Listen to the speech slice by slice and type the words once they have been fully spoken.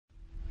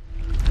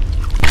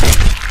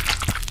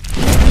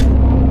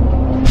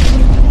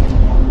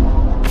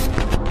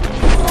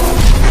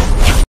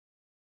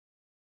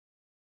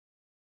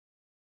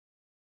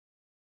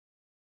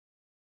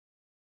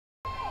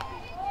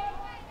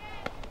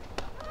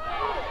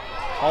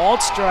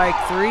Called strike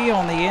 3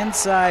 on the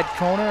inside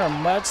corner, a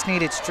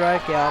much-needed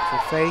strikeout for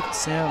Faith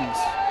Sims.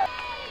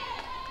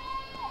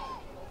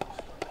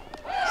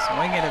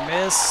 Swing and a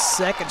miss,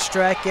 second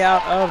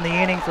strikeout of the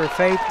inning for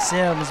Faith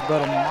Sims,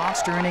 but a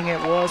monster inning it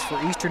was for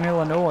Eastern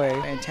Illinois.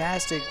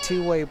 Fantastic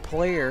two-way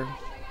player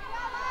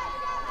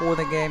for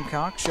the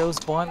Gamecocks. Shows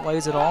bunt,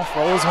 lays it off,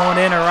 rolls one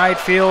in to right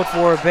field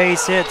for a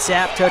base hit.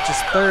 Sapp touches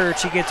third.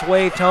 She gets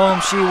waved home.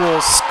 She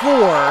will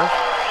score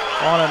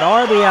on an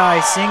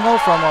RBI single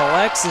from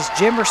Alexis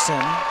Jimerson.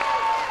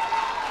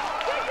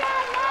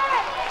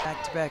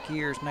 Back-to-back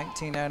years,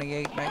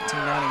 1998,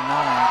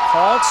 1999.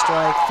 Called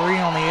strike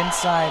 3 on the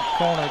inside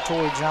corner.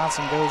 Tori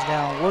Johnson goes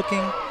down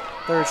looking.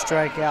 Third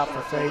strikeout for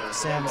Faith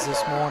Sims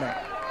this morning.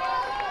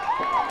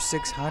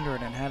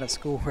 600 and had a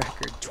school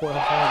record 12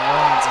 home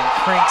runs, and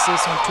cranks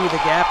this one to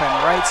the gap in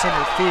right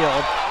center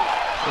field.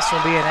 This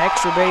will be an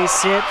extra base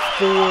hit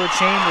for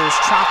Chambers.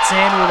 Trots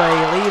in with a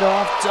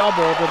leadoff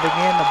double to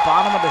begin the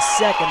bottom of the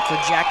second for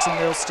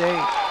Jacksonville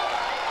State.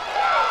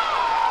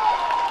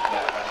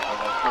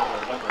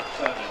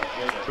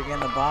 Begin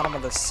the bottom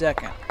of the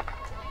second.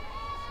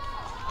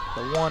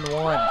 The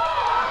 1-1.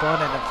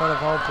 Bunted in front of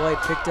home plate,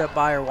 picked up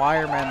by her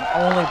Wireman.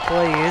 Only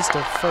play is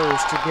to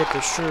first to get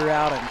the sure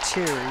out, and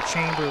Terry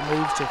Chamber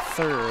moves to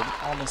third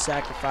on the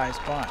sacrifice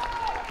bunt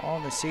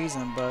on the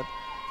season, but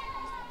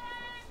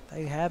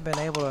they have been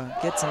able to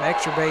get some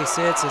extra base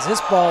hits as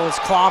this ball is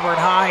clobbered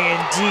high and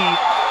deep.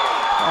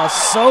 A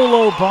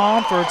solo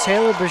bomb for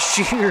Taylor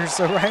Bashir.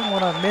 So right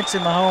when I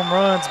mentioned the home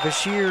runs,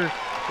 Bashir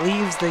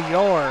leaves the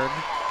yard.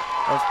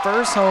 Her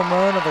first home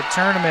run of the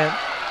tournament,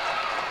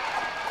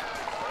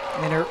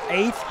 and her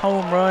 8th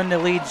home run to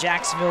lead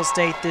Jacksonville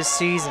State this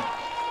season.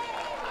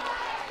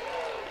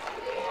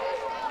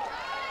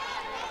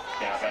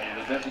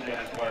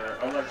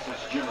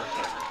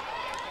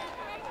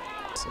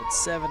 So it's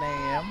 7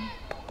 a.m.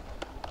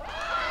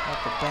 at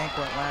the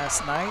banquet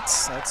last night.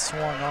 That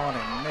swung on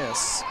and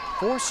missed.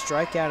 Fourth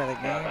strikeout of the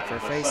game for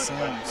Faith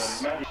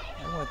Sims.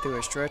 They went through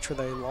a stretch where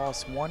they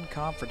lost one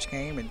conference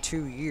game in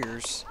 2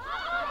 years.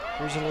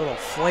 Here's a little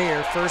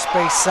flare, first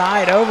base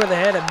side over the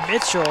head of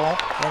Mitchell,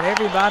 and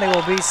everybody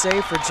will be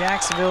safe for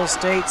Jacksonville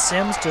State.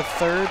 Sims to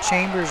third,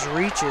 Chambers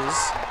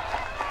reaches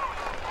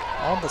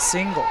on the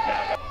single.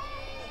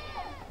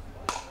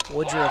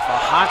 Woodruff, a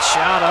hot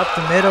shot up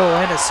the middle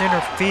into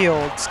center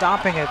field,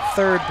 stopping at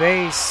third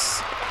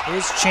base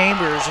is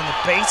Chambers, and the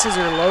bases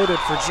are loaded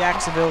for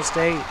Jacksonville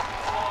State.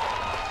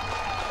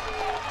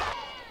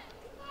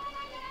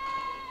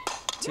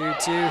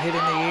 2-2 hit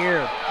in the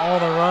air on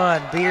the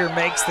run. Beer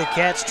makes the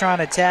catch, trying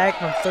to tag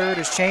from third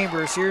as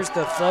Chambers. Here's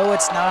the throw.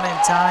 It's not in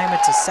time.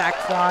 It's a sac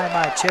fly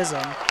by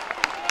Chisholm.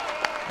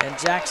 And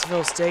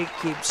Jacksonville State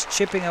keeps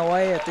chipping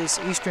away at this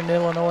Eastern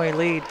Illinois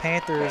lead.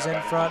 Panthers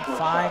in front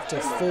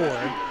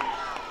 5-4.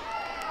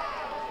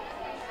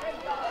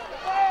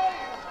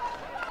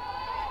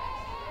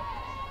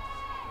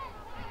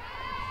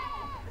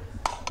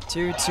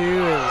 2-2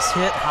 is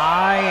hit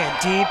high and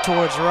deep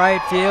towards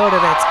right field,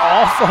 and it's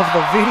off of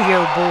the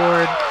video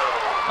board.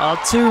 A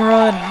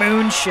 2-run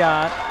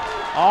moonshot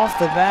off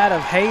the bat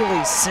of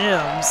Haley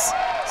Sims.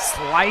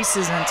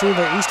 Slices into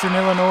the Eastern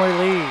Illinois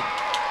lead.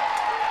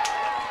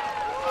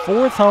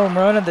 4th home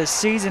run of the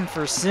season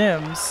for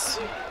Sims.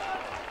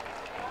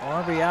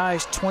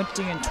 RBIs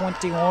 20 and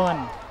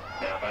 21.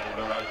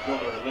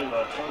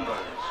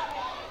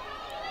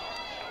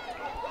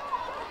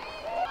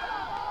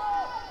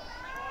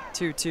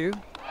 2-2. Swing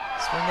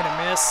and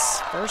a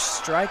miss.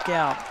 First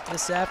strikeout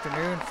this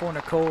afternoon for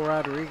Nicole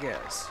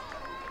Rodriguez.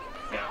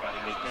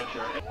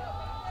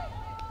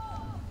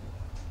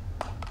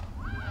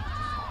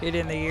 Hit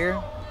in the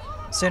air.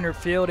 Center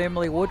field,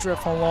 Emily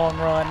Woodruff, a long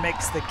run,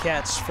 makes the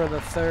catch for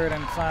the third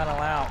and final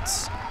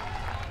outs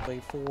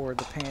for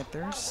the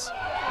Panthers.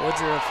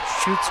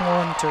 Woodruff shoots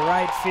one to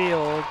right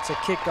field to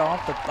kick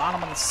off the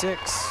bottom of the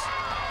 6th.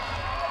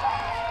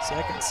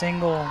 Second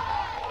single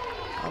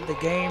of the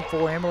game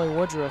for Emily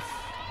Woodruff.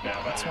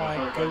 That's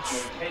why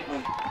Coach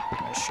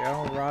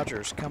Michelle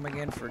Rogers coming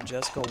in for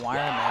Jessica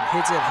Wireman.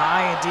 Hits it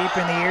high and deep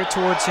in the air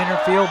towards center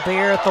field.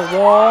 Bear at the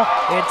wall.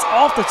 It's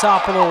off the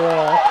top of the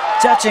wall.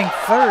 Touching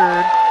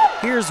third.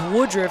 Here's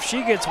Woodruff.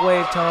 She gets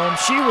waved home.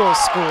 She will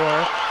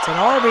score. It's an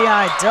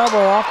RBI double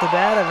off the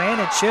bat of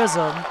Anna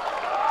Chisholm.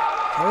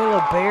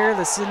 Kayla Bear,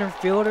 the center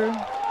fielder,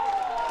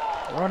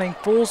 running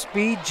full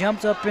speed,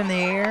 jumped up in the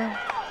air.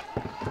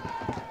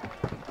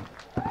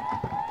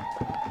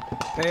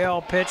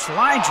 Payoff pitch,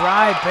 line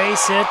drive,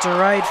 base hit to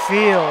right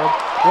field.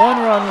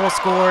 1 run will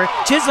score.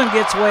 Chisholm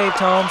gets waved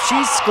home.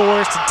 She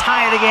scores to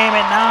tie the game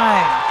at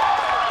 9.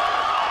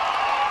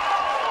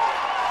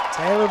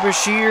 Taylor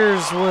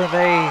Bashirs with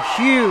a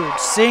huge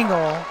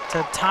single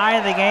to tie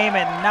the game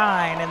at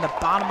 9 in the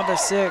bottom of the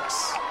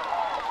 6th.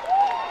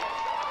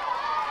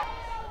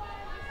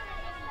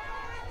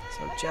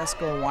 So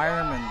Jessica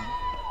Wireman.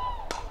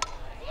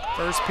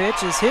 First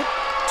pitch is hit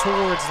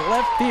towards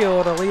left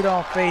field, a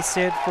leadoff base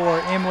hit for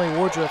Emily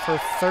Woodruff, her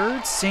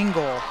 3rd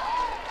single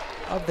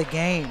of the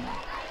game.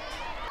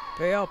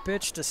 Payoff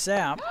pitch to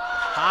Sapp.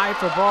 High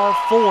for ball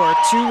 4.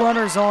 2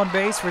 runners on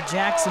base for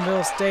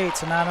Jacksonville State.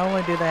 So not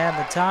only do they have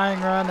the tying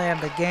run, they have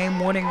the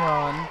game-winning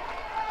run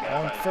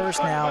on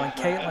first now, and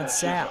Caitlin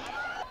Sapp.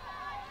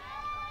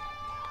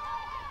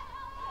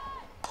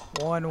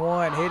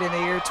 1-1, hit in the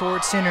air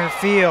towards center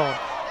field.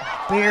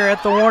 Beer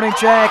at the warning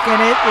track, and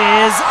it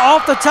is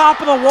off the top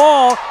of the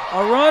wall.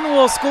 A run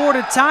will score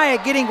to tie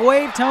it, getting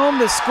waved home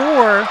to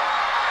score.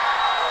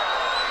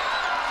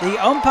 The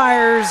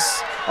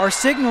umpires are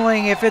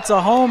signaling if it's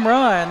a home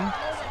run.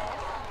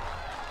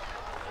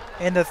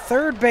 And the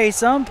third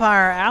base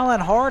umpire, Alan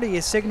Hardy,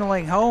 is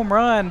signaling home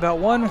run, but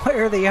one way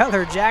or the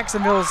other,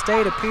 Jacksonville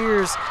State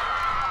appears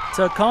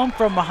to come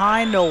from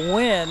behind to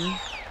win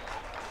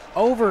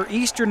over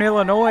Eastern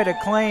Illinois to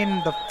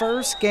claim the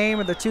first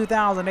game of the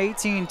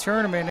 2018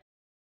 tournament.